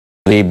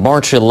The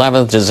March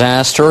 11th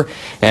disaster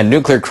and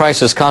nuclear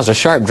crisis caused a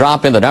sharp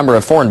drop in the number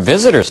of foreign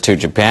visitors to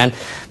Japan,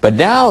 but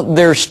now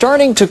they're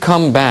starting to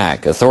come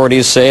back.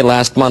 Authorities say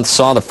last month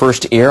saw the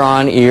first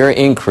year-on-year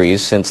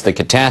increase since the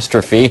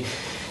catastrophe.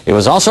 It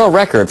was also a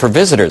record for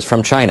visitors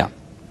from China.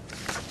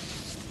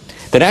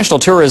 The National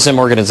Tourism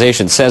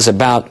Organization says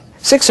about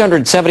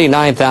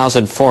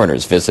 679,000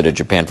 foreigners visited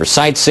Japan for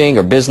sightseeing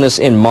or business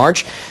in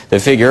March. The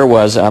figure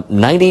was up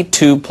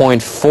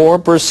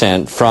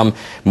 92.4% from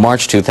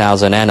March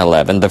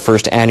 2011, the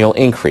first annual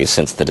increase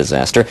since the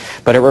disaster,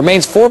 but it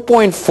remains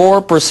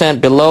 4.4%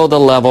 below the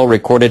level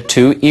recorded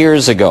 2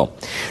 years ago.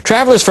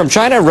 Travelers from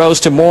China rose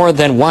to more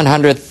than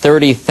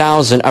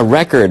 130,000, a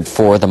record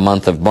for the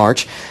month of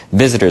March.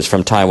 Visitors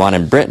from Taiwan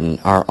and Britain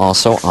are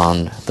also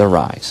on the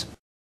rise.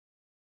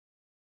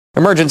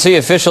 Emergency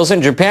officials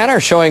in Japan are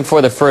showing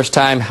for the first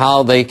time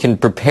how they can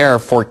prepare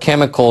for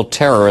chemical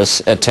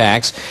terrorist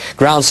attacks.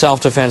 Ground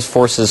Self-Defense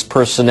Forces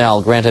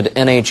personnel granted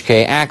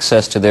NHK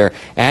access to their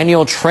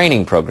annual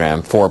training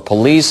program for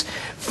police,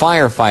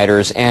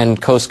 firefighters, and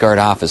Coast Guard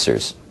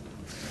officers.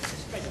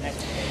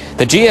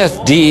 The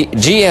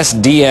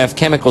GSDF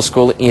Chemical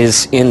School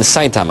is in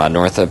Saitama,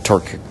 north of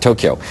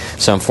Tokyo.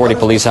 Some 40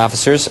 police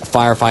officers,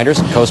 firefighters,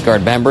 and Coast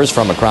Guard members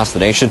from across the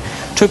nation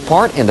took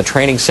part in the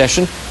training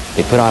session.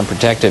 They put on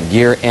protective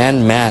gear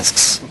and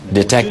masks,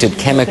 detected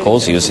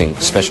chemicals using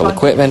special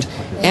equipment,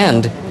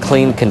 and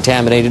cleaned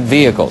contaminated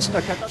vehicles.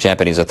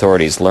 Japanese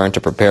authorities learned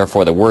to prepare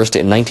for the worst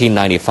in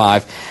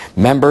 1995.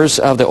 Members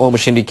of the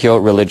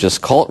Omoshindikyo religious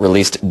cult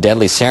released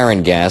deadly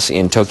sarin gas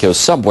in Tokyo's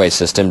subway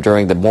system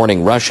during the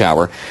morning rush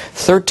hour.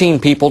 13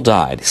 people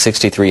died.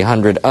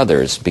 6,300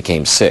 others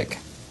became sick.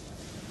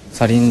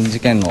 At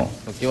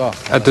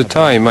the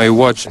time, I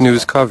watched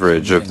news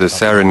coverage of the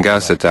sarin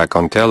gas attack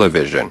on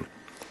television.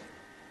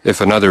 If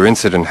another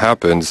incident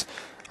happens,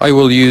 I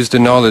will use the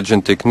knowledge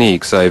and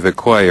techniques I've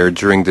acquired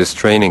during this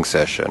training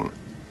session.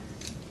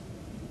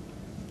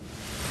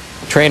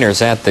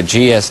 Trainers at the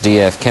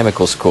GSDF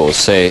Chemical School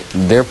say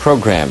their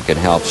program can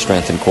help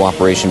strengthen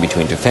cooperation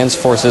between defense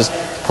forces,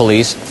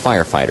 police,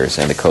 firefighters,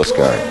 and the Coast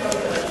Guard.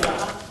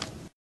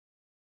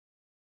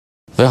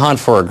 The hunt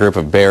for a group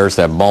of bears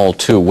that mauled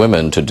 2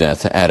 women to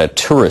death at a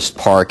tourist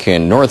park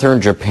in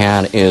northern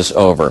Japan is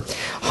over.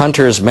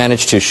 Hunters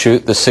managed to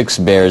shoot the 6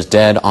 bears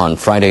dead on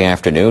Friday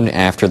afternoon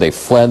after they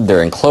fled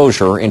their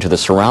enclosure into the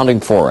surrounding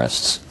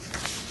forests.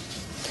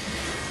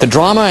 The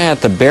drama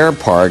at the bear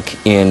park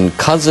in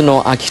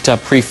Kazuno, Akita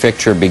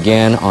Prefecture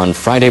began on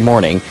Friday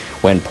morning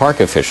when park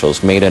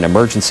officials made an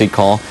emergency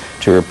call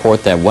to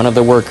report that one of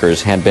the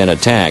workers had been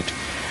attacked.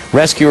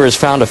 Rescuers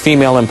found a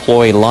female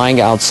employee lying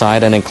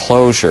outside an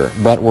enclosure,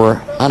 but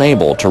were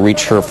unable to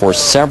reach her for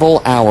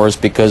several hours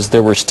because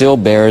there were still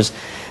bears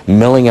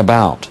milling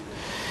about.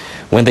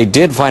 When they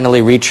did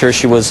finally reach her,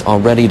 she was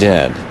already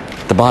dead.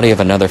 The body of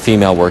another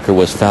female worker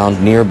was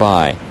found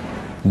nearby.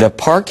 The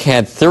park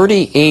had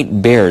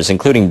 38 bears,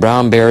 including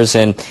brown bears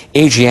and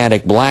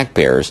Asiatic black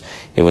bears.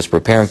 It was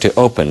preparing to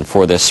open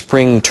for the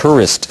spring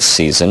tourist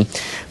season.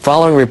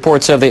 Following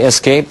reports of the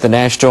escape, the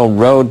national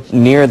road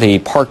near the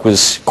park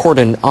was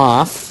cordoned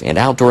off, and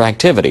outdoor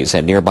activities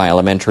at nearby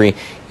elementary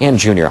and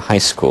junior high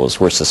schools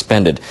were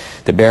suspended.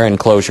 The bear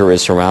enclosure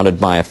is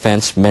surrounded by a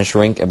fence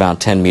measuring about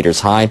 10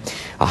 meters high.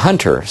 A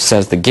hunter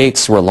says the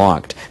gates were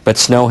locked, but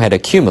snow had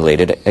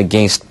accumulated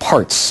against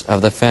parts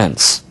of the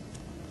fence.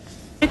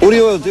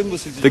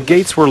 The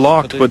gates were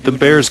locked, but the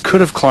bears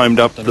could have climbed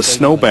up the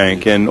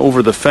snowbank and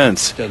over the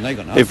fence.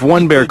 If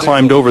one bear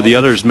climbed over, the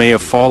others may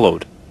have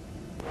followed.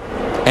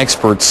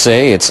 Experts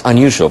say it's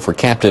unusual for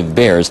captive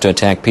bears to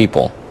attack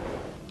people.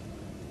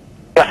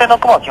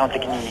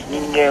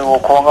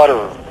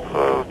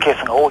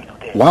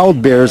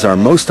 Wild bears are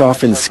most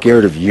often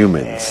scared of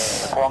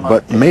humans,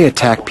 but may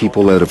attack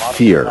people out of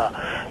fear.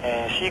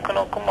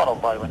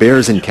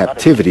 Bears in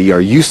captivity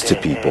are used to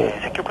people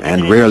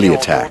and rarely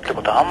attack.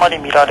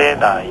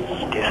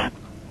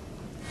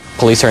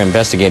 Police are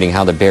investigating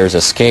how the bears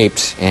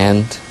escaped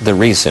and the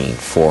reason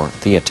for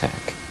the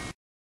attack.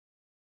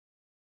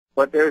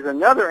 But there's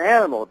another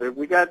animal.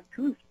 We got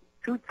two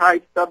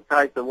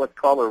subtypes of what's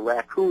called a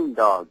raccoon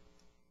dog.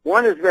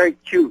 One is very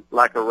cute,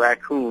 like a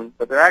raccoon,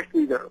 but they're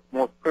actually the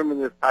most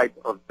primitive type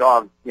of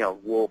dog,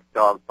 wolf,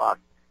 dog,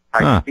 fox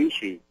type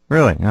species.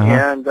 Really?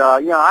 And,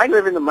 I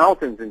live in the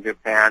mountains in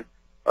Japan.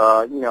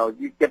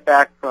 You get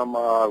back from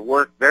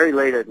work very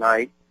late at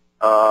night,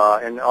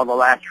 and on the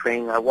last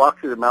train, I walk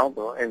through the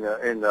mountain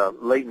in the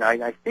late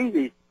night, and I see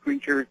these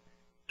creatures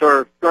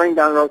sort of scurrying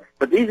down the road,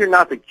 but these are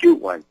not the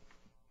cute ones.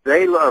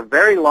 They are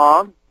very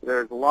long.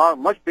 They're long,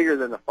 much bigger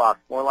than the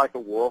fox, more like a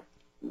wolf.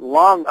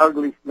 Long,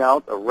 ugly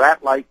snout, a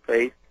rat-like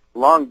face,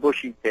 long,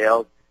 bushy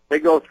tails. They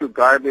go through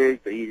garbage.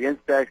 They eat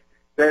insects.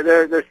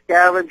 They're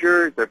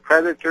scavengers. They're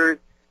predators.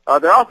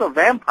 They're also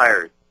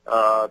vampires.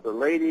 The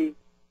lady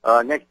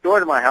next door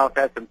to my house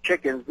had some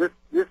chickens.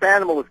 This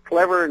animal is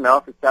clever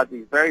enough. It's got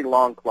these very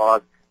long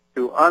claws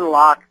to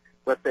unlock,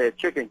 let's say, a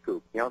chicken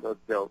coop. They'll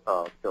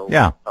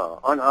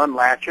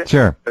unlatch it.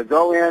 Sure. To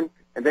go in,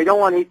 and they don't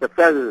want to eat the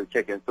feathers of the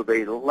chicken, so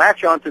they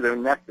latch onto their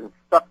necks and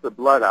suck the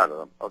blood out of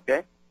them,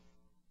 okay?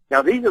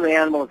 Now, these are the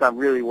animals I'm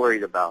really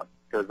worried about,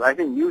 because I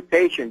think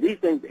mutation, these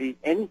things eat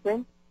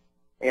anything,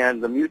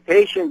 and the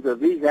mutations of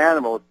these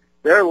animals,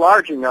 they're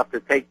large enough to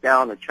take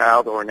down a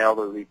child or an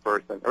elderly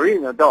person, or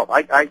even an adult.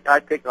 I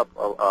pick up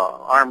an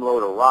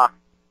armload of rocks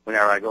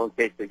whenever I go in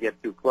case they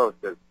get too close,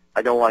 because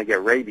I don't want to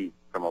get rabies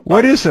from a bite.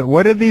 What is it?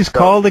 What are these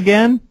called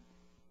again?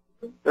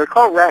 They're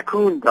called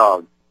raccoon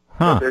dogs.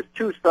 Huh. So there's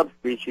two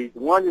subspecies.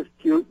 One is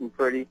cute and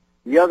pretty.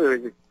 The other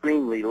is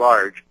extremely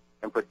large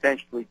and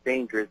potentially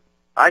dangerous.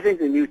 I think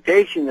the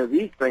mutation of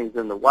these things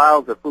in the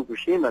wilds of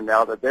Fukushima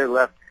now that they're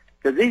left,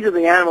 because these are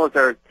the animals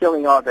that are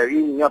killing off, they're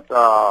eating up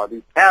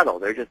these cattle.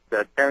 They're just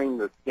tearing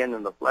the skin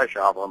and the flesh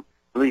off them,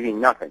 leaving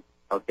nothing,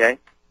 okay?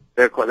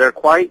 They're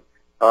quite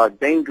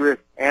dangerous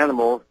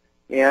animals,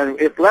 and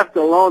if left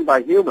alone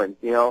by humans,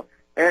 you know,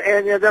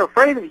 and they're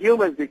afraid of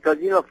humans because,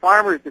 you know,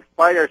 farmers,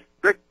 despite our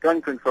strict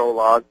gun control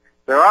laws,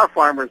 there are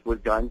farmers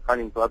with guns,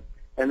 hunting clubs,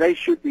 and they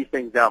shoot these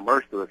things down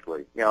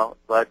mercilessly, you know.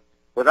 But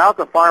without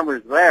the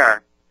farmers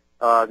there,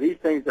 these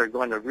things are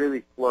going to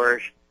really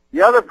flourish.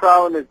 The other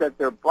problem is that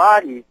their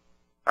bodies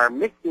are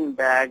mixing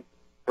bags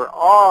for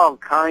all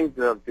kinds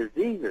of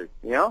diseases,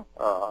 you know,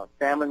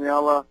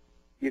 salmonella,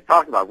 you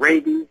talked about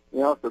rabies, you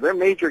know, so they're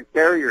major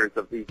carriers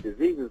of these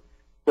diseases.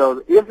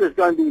 So if there's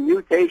going to be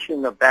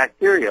mutation of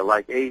bacteria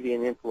like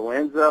avian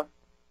influenza,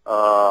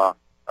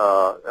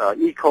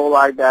 E.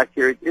 coli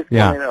bacteria, it's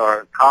going to,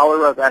 or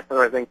cholera, that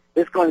sort of thing,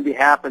 it's going to be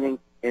happening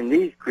in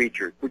these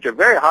creatures, which are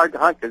very hard to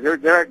hunt because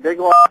they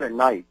go out at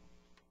night.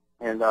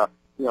 And,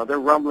 you know, they're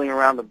rumbling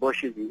around the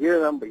bushes. You hear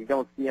them, but you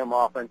don't see them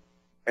often.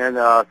 And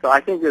so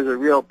I think there's a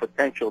real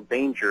potential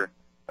danger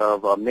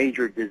of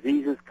major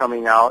diseases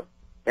coming out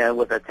and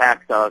with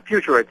attacks,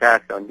 future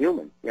attacks on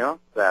humans, you know,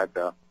 that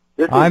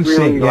this is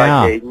really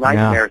like a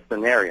nightmare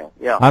scenario.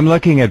 Yeah. I'm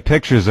looking at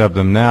pictures of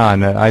them now,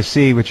 and I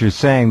see what you're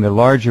saying. The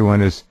larger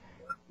one is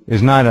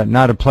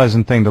not a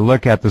pleasant thing to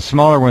look at. The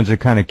smaller ones are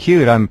kind of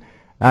cute. I'm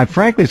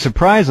frankly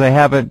surprised they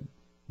haven't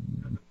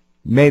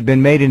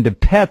been made into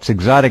pets,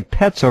 exotic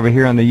pets over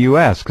here in the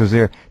U.S. because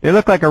they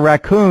look like a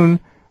raccoon,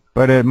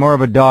 but more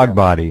of a dog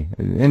body.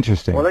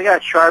 Interesting. Well, they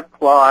got sharp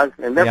claws,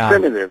 and they're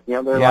primitive.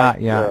 You know,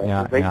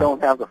 they're they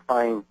don't have the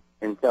fine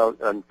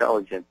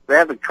intelligence. They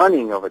have the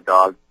cunning of a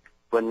dog,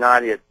 but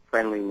not its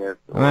friendliness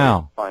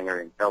or finer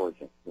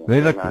intelligence. You know,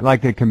 they look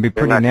like they can be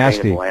pretty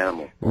nasty.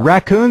 Animals,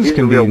 Raccoons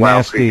can be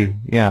nasty.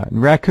 Yeah,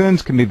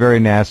 raccoons can be very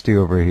nasty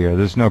over here.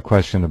 There's no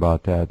question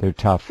about that. They're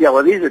tough. Yeah,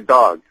 well, these are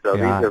dogs, so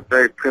these are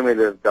very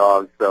primitive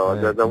dogs. So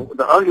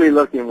the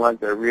ugly-looking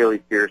ones are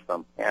really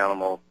fearsome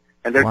animals,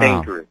 and they're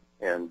dangerous.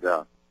 And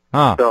so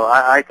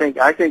I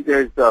think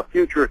there's a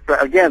future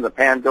threat. Again, the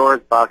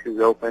Pandora's box is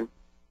open.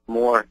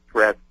 More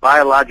threats,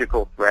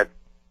 biological threats,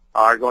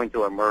 are going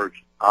to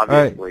emerge,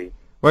 obviously.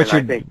 And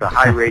I think the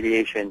high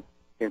radiation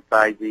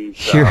inside these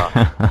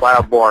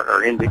wild boar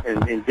are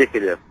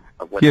indicative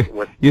of what.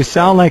 You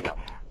sound like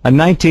a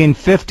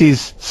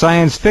 1950s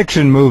science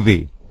fiction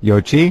movie,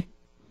 Yoichi,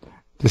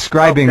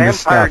 describing this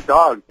stuff. Vampire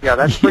dogs, yeah,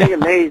 that's pretty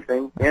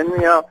amazing. And you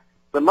know,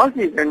 the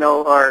monkeys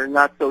are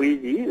not so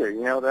easy either.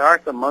 You know, there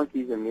are some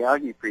monkeys in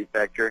Miyagi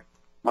Prefecture.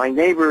 My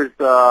neighbor's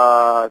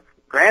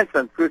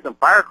grandson threw some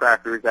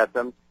firecrackers at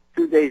them.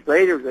 2 days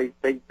later,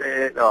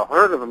 a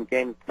herd of them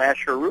came and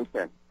smashed her roof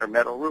in, her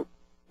metal roof.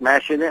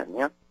 Smash it in,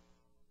 yeah.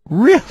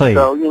 Really?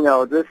 So, you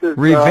know, this is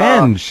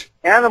revenge.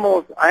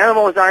 Animals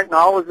aren't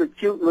always the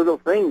cute little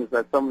things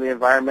that some of the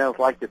environmentalists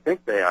like to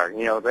think they are.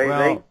 You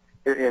know,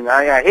 and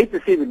I hate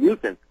to see the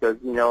mutants because,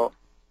 you know,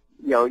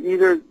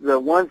 either the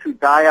ones who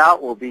die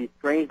out will be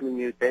strangely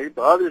mutated,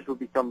 but others will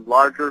become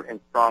larger and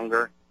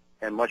stronger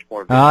and much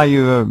more vicious.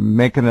 You're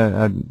making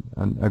a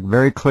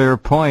very clear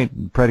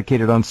point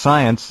predicated on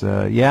science.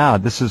 Yeah,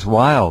 this is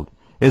wild.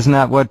 Isn't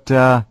that what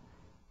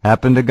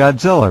happened to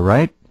Godzilla,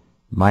 right?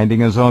 Minding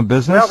his own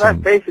business? Well, that's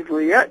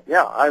basically it,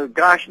 yeah.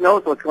 Gosh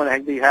knows what's going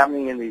to be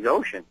happening in these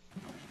oceans.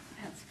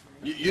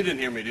 You didn't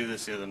hear me do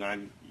this the other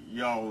night.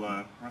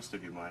 Y'all, rest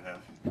of you might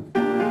have.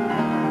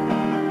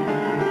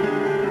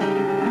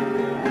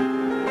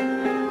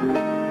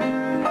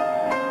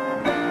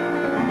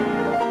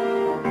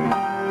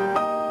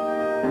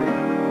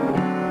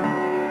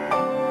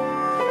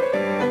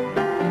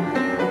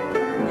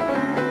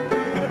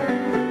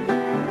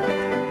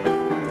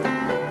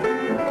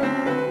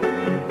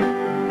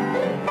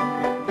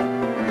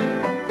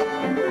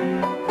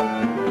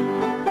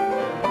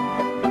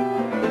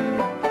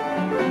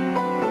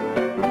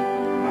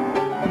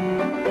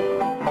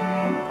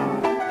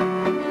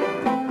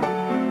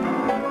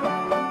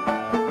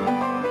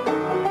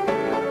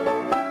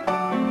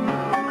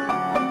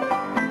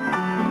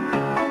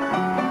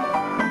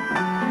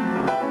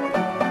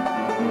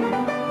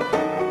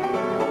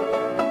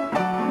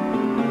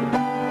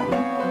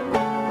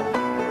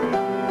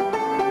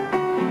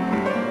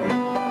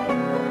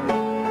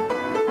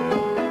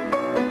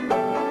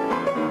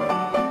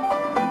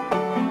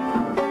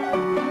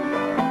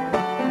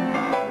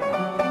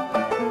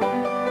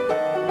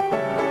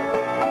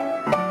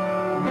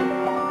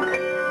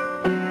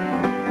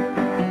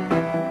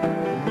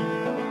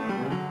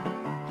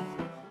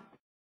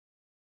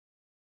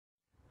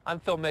 I'm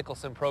Phil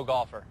Mickelson, pro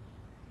golfer.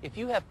 If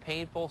you have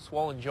painful,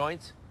 swollen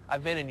joints,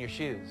 I've been in your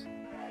shoes.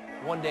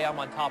 One day I'm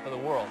on top of the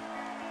world.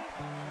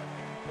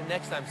 The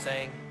next I'm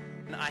saying,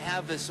 I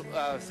have this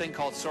thing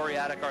called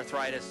psoriatic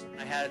arthritis.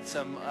 I had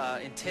some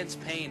intense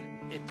pain.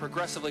 It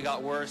progressively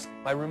got worse.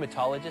 My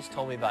rheumatologist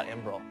told me about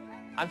Enbrel.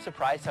 I'm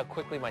surprised how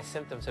quickly my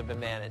symptoms have been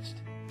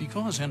managed.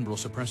 Because Enbrel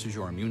suppresses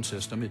your immune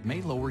system, it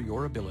may lower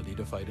your ability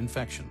to fight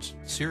infections.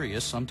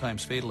 Serious,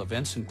 sometimes fatal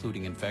events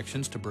including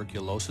infections,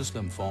 tuberculosis,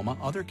 lymphoma,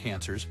 other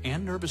cancers,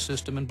 and nervous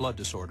system and blood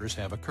disorders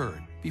have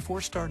occurred. Before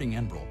starting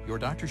Enbrel, your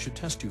doctor should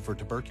test you for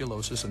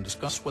tuberculosis and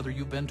discuss whether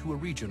you've been to a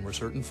region where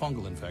certain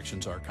fungal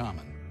infections are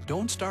common.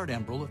 Don't start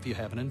Enbrel if you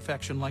have an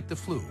infection like the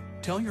flu.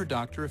 Tell your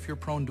doctor if you're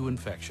prone to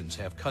infections,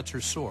 have cuts or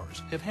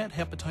sores, have had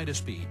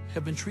hepatitis B,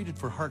 have been treated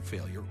for heart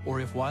failure,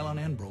 or if while on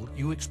Enbrel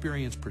you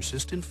experience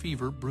persistent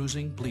fever,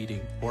 bruising,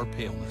 bleeding, or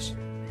paleness.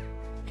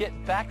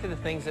 Get back to the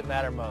things that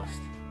matter most.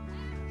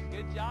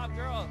 Good job,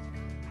 girls.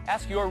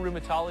 Ask your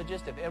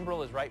rheumatologist if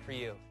Enbrel is right for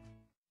you.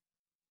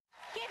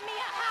 Give me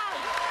a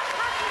hug.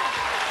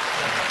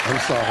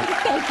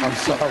 I'm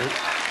sorry.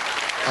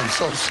 I'm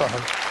so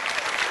sorry.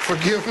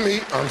 Forgive me.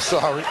 I'm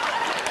sorry.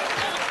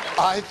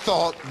 I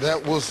thought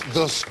that was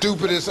the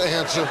stupidest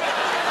answer,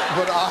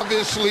 but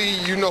obviously,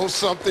 you know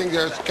something,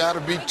 there's got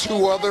to be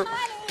two other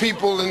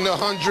people in the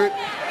 100.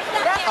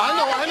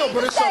 I know,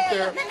 but it's up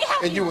there.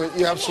 And you went,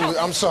 yeah, absolutely.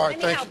 I'm sorry.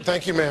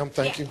 Thank you, ma'am.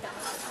 Thank you.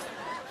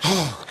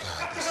 Oh,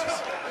 God, this is...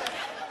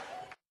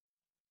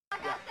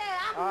 Like I said,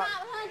 I'm not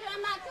 100,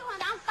 I'm not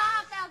 200, I'm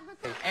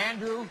 5,000%.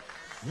 Andrew,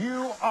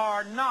 you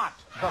are not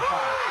the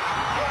father.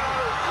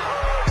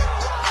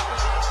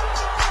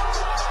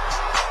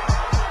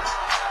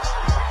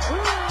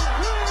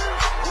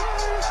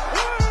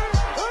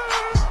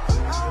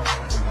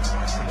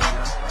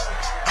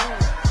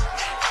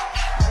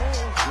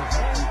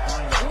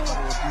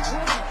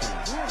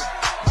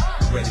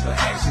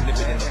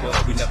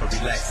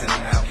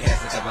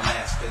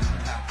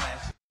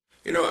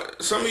 You know,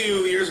 some of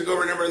you years ago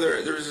remember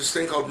there was this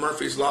thing called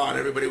Murphy's Law, and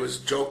everybody was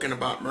joking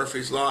about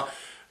Murphy's Law.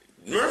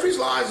 Murphy's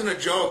Law isn't a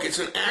joke. It's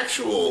an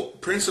actual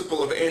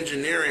principle of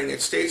engineering.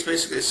 It states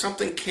basically if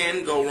something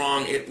can go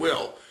wrong, it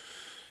will.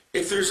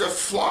 If there's a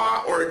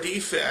flaw or a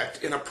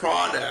defect in a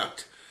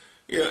product,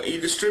 you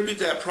distribute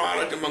that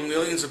product among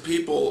millions of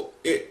people,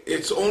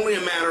 it's only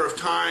a matter of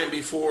time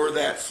before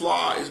that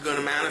flaw is going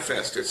to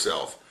manifest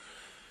itself.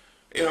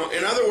 You know,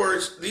 in other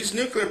words, these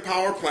nuclear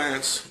power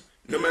plants,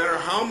 no matter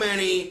how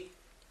many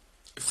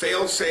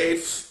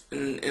fail-safe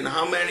and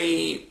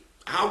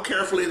how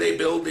carefully they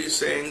build these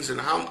things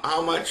and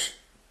how much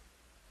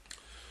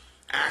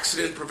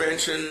accident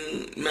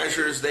prevention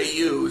measures they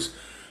use,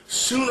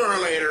 sooner or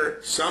later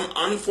some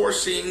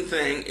unforeseen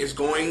thing is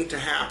going to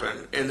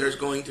happen and there's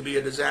going to be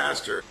a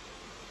disaster.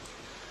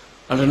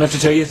 I don't have to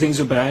tell you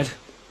things are bad.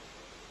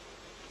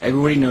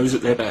 Everybody knows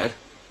that they're bad.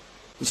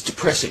 It's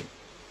depressing.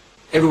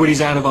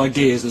 Everybody's out of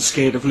ideas and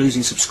scared of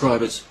losing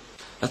subscribers.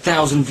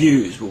 1,000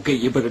 views will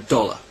get you but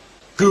 $1.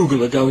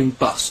 Google are going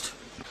bust.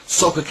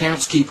 Sock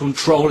accounts keep on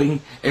trolling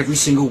every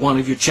single one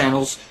of your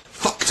channels.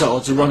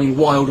 Fucktards are running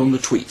wild on the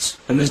tweets.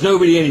 And there's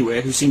nobody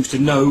anywhere who seems to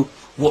know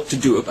what to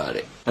do about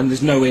it. And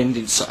there's no end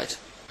in sight.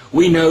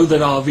 We know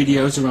that our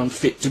videos are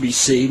unfit to be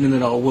seen and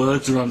that our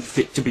words are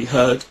unfit to be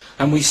heard.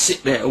 And we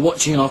sit there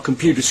watching our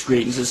computer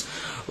screens as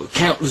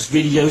countless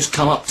videos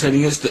come up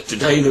telling us that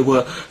today there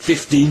were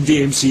 15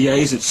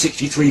 DMCAs and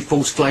 63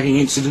 false flagging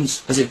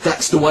incidents, as if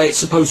that's the way it's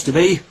supposed to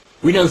be.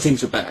 We know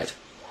things are bad.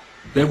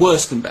 They're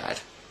worse than bad.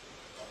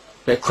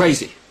 They're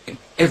crazy.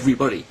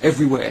 Everybody,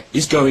 everywhere,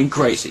 is going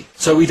crazy.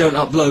 So we don't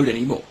upload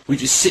anymore. We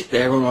just sit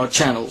there on our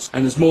channels,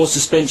 and as more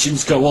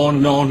suspensions go on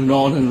and on and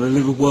on, and the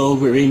little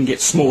world we're in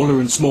gets smaller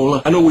and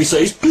smaller, and all we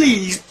say is,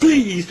 please,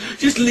 please,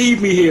 just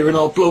leave me here in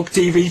our blog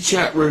TV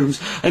chat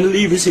rooms, and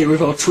leave us here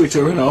with our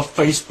Twitter and our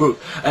Facebook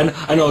and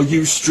our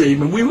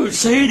Ustream, and we won't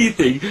say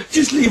anything.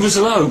 Just leave us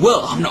alone.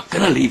 Well, I'm not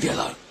going to leave you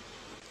alone.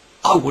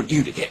 I want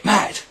you to get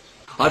mad.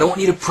 I don't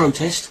want you to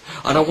protest.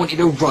 I don't want you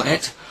to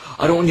riot.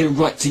 I don't want you to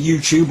write to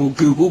YouTube or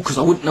Google, because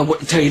I wouldn't know what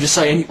to tell you to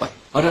say anyway.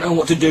 I don't know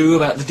what to do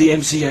about the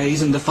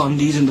DMCAs and the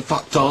fundies and the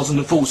fucktards and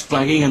the false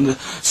flagging and the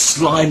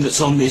slime that's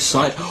on this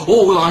site.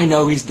 All I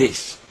know is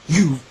this.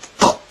 You've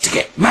got to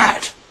get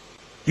mad.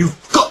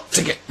 You've got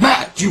to get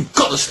mad. You've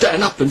got to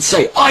stand up and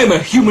say, I'm a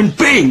human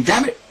being,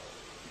 damn it.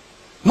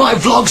 My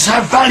vlogs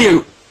have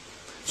value.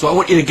 So I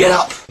want you to get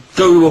up.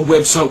 Go to a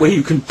website where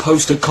you can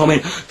post a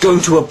comment, go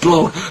to a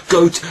blog,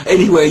 go to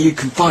anywhere you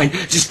can find,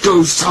 just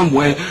go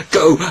somewhere,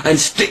 go and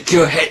stick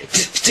your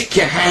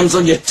hands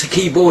on your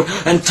keyboard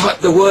and type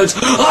the words,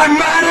 I'm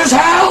mad as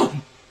hell!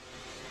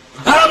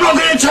 And I'm not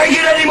going to take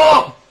it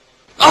anymore!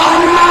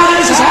 I'm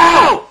mad as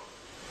hell!